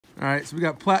All right, so we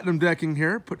got platinum decking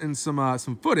here, putting in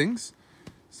some footings.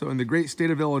 So in the great state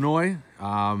of Illinois,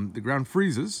 the ground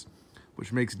freezes,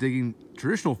 which makes digging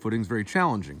traditional footings very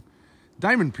challenging.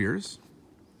 Diamond piers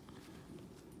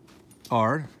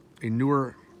are a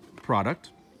newer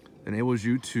product that enables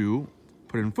you to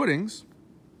put in footings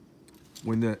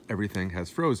when everything has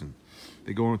frozen.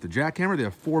 They go in with the jackhammer. They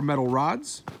have 4 metal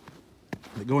rods.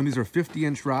 They go in, these are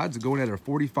 50-inch rods that go in at a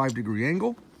 45-degree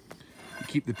angle. You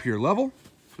keep the pier level,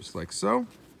 just like so.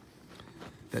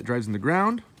 That drives in the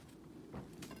ground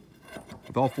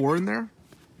with all 4 in there.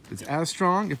 It's as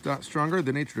strong, if not stronger,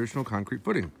 than a traditional concrete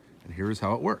footing. And here is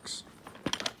how it works.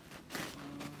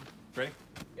 Ready?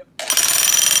 Yep.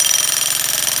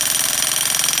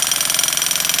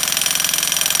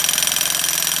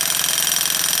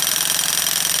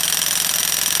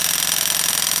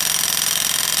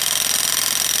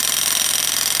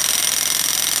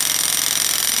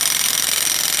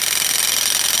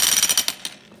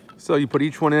 So you put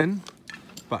each one in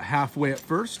about halfway at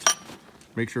first.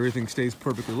 Make sure everything stays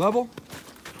perfectly level.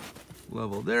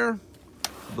 Level there.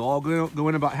 They'll all go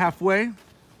in about halfway.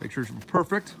 Make sure it's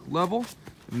perfect level.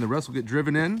 And the rest will get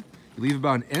driven in. You leave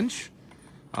about an inch.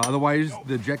 Otherwise,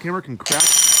 the jackhammer can crack the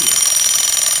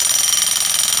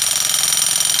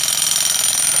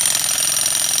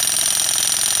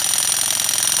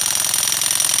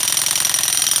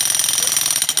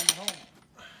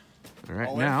pier. All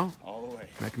right, now all the way.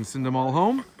 I can send them all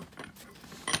home.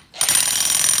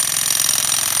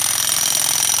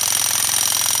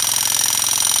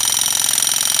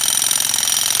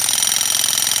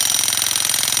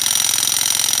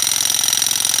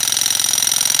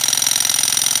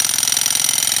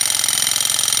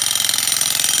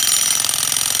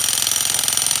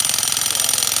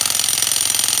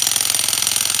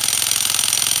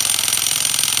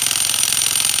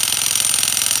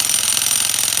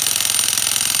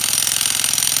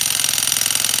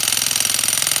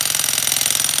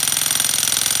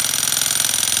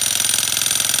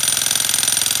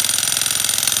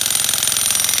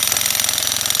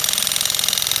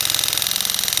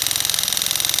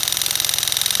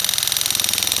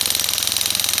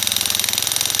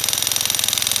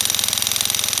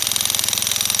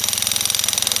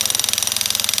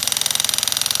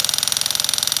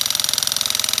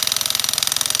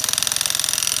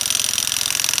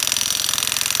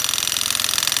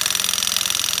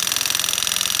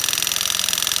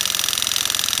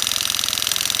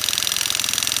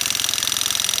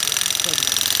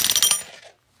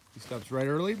 He stops right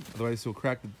early, otherwise he'll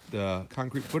crack the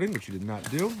concrete footing, which he did not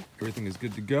do. Everything is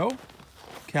good to go.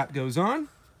 Cap goes on,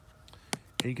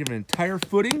 and you get an entire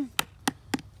footing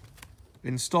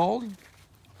installed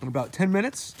in about 10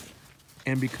 minutes.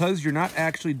 And because you're not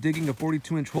actually digging a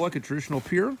 42-inch hole like a traditional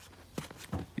pier,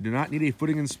 you do not need a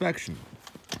footing inspection.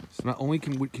 So not only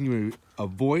can you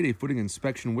avoid a footing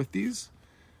inspection with these,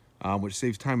 which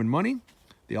saves time and money,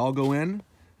 they all go in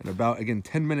about, again,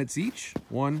 10 minutes each.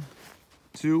 1,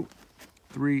 2,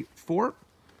 3, 4.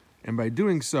 And by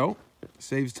doing so,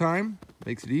 saves time,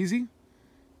 makes it easy,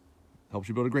 helps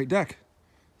you build a great deck.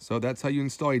 So that's how you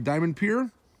install a diamond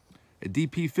pier, a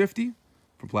DP50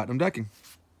 from Platinum Decking.